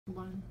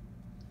One.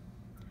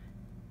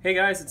 Hey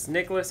guys, it's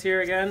Nicholas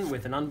here again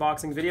with an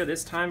unboxing video,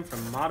 this time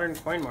from Modern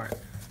Coin Mart.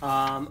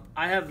 I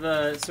have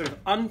the sort of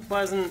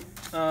unpleasant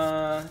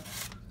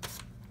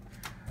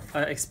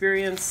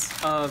experience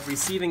of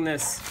receiving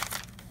this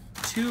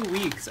 2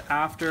 weeks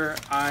after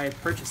I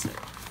purchased it.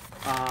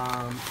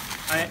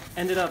 I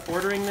ended up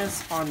ordering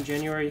this on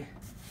January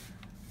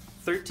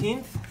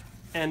 13th,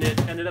 and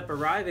it ended up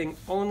arriving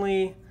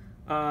only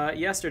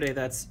yesterday.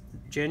 That's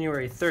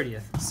January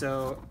 30th.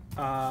 So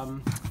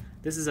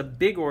this is a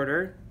big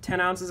order,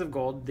 10 ounces of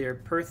gold. They're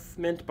Perth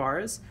mint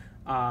bars,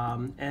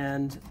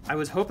 and I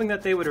was hoping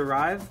that they would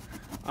arrive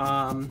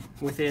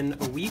within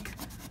a week,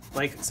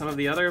 like some of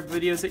the other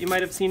videos that you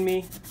might have seen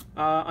me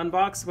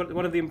unbox.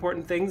 One of the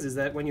important things is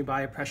that when you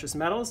buy precious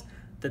metals,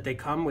 that they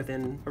come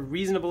within a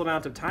reasonable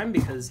amount of time,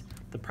 because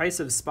the price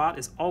of spot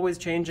is always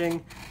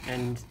changing,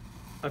 and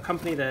a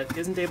company that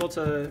isn't able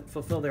to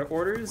fulfill their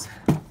orders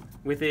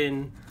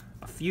within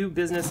a few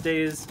business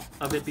days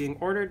of it being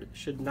ordered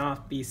should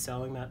not be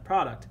selling that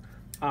product.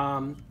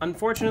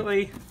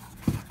 Unfortunately,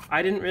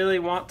 I didn't really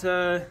want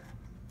to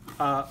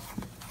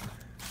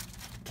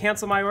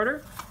cancel my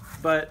order,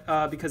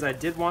 but because I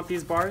did want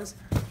these bars,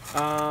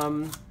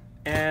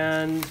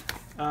 and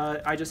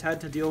I just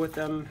had to deal with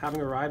them having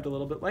arrived a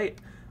little bit late.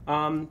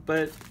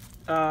 But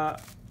I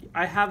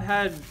have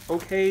had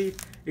okay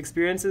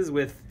experiences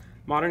with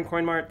Modern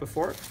Coin Mart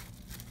before.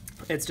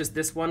 It's just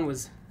this one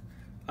was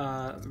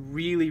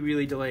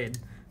really delayed.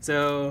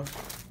 So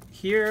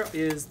here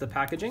is the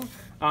packaging.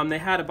 They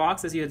had a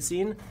box, as you had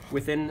seen,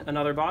 within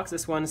another box.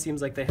 This one seems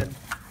like they had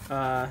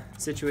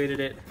situated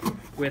it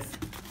with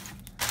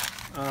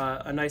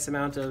a nice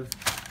amount of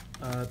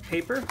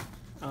paper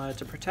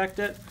to protect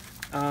it.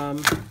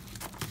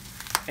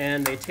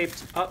 And they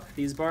taped up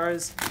these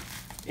bars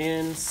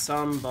in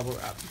some bubble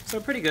wrap.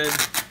 So pretty good.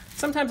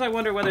 Sometimes I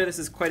wonder whether this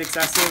is quite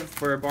excessive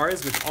for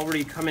bars which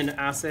already come in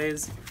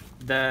assays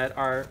that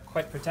are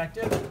quite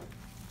protective,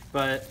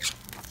 but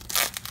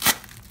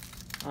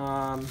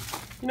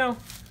you know,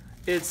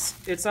 it's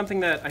something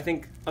that I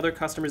think other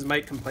customers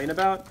might complain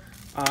about.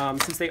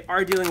 Since they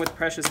are dealing with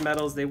precious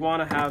metals, they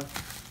want to have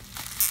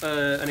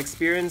an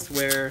experience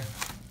where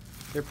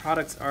their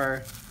products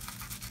are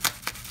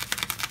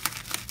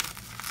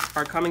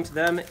coming to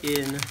them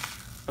in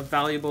a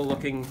valuable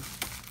looking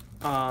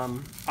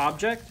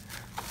object,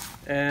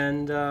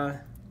 and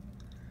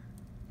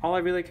all I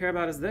really care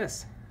about is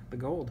this, the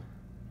gold.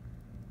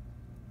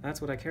 That's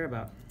what I care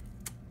about.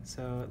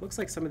 So it looks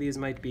like some of these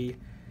might be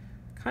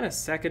kind of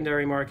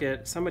secondary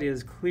market. Somebody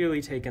has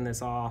clearly taken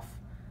this off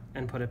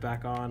and put it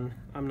back on.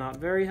 I'm not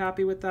very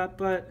happy with that,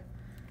 but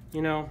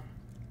you know,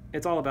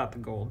 it's all about the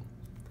gold.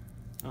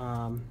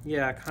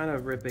 Yeah, kind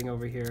of ripping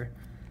over here.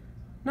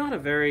 Not a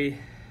very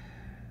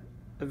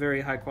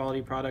high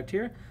quality product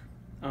here.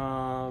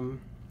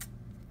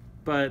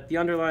 But the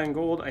underlying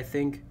gold, I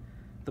think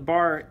the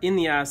bar in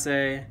the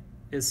assay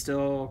is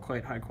still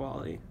quite high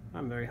quality.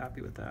 I'm very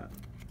happy with that.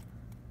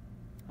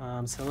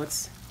 So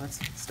let's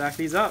stack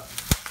these up.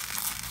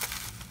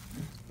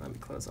 Let me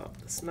close off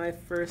this knife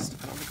first.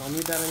 I don't think I'll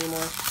need that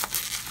anymore.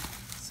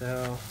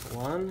 So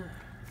 1,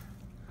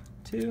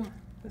 2.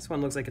 This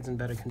one looks like it's in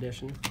better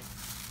condition.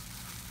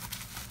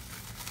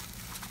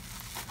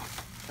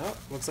 Oh,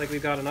 looks like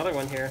we've got another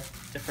one here.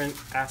 Different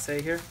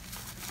assay here.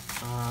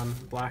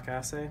 Black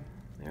assay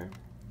there.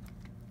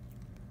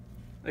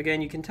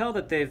 Again, you can tell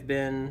that they've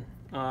been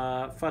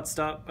futzed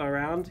up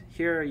around.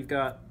 Here you've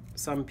got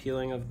some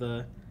peeling of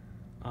the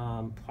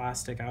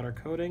plastic outer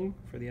coating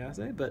for the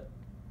assay, but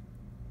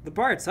the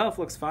bar itself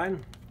looks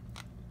fine.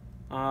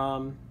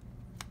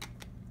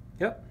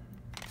 Yep.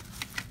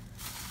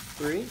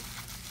 3.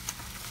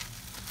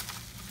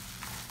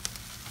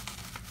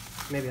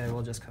 Maybe I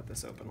will just cut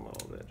this open a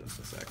little bit, just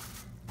a sec.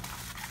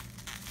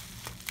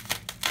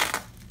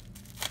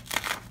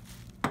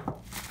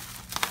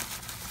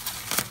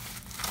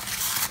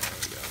 There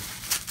we go.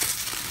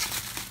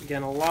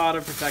 Again, a lot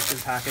of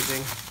protective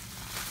packaging.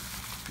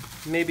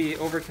 Maybe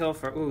overkill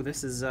for, ooh,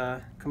 this is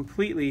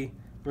completely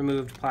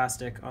removed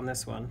plastic on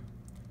this one.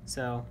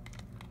 So,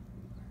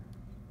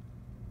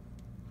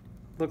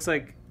 looks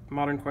like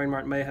Modern Coin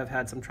Mart may have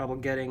had some trouble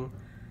getting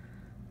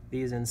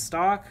these in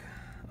stock,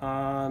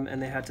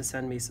 and they had to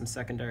send me some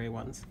secondary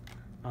ones.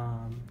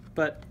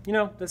 But you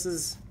know, this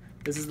is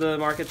the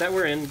market that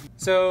we're in.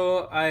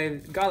 So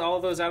I got all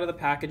of those out of the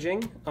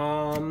packaging.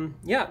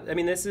 Yeah, I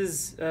mean, this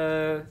is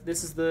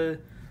the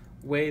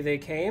way they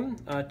came.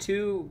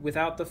 2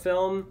 without the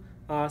film.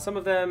 Some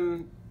of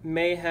them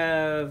may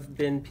have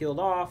been peeled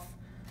off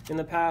in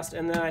the past,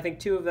 and then I think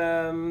 2 of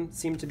them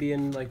seem to be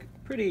in like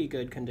pretty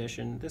good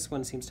condition. This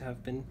one seems to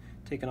have been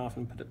taken off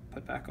and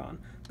put back on.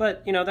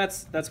 But you know,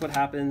 that's what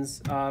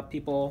happens.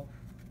 People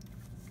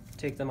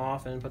take them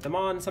off and put them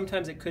on.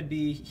 Sometimes it could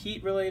be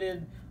heat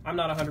related. I'm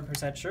not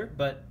 100% sure,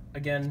 but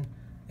again,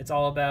 it's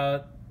all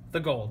about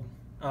the gold.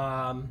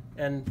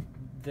 And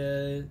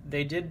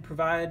they did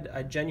provide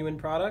a genuine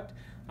product,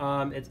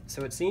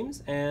 so it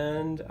seems,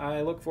 and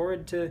I look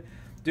forward to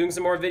doing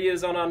some more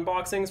videos on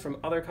unboxings from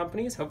other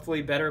companies,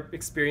 hopefully better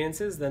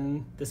experiences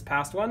than this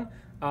past one.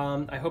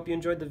 I hope you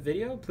enjoyed the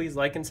video. Please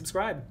like and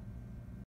subscribe.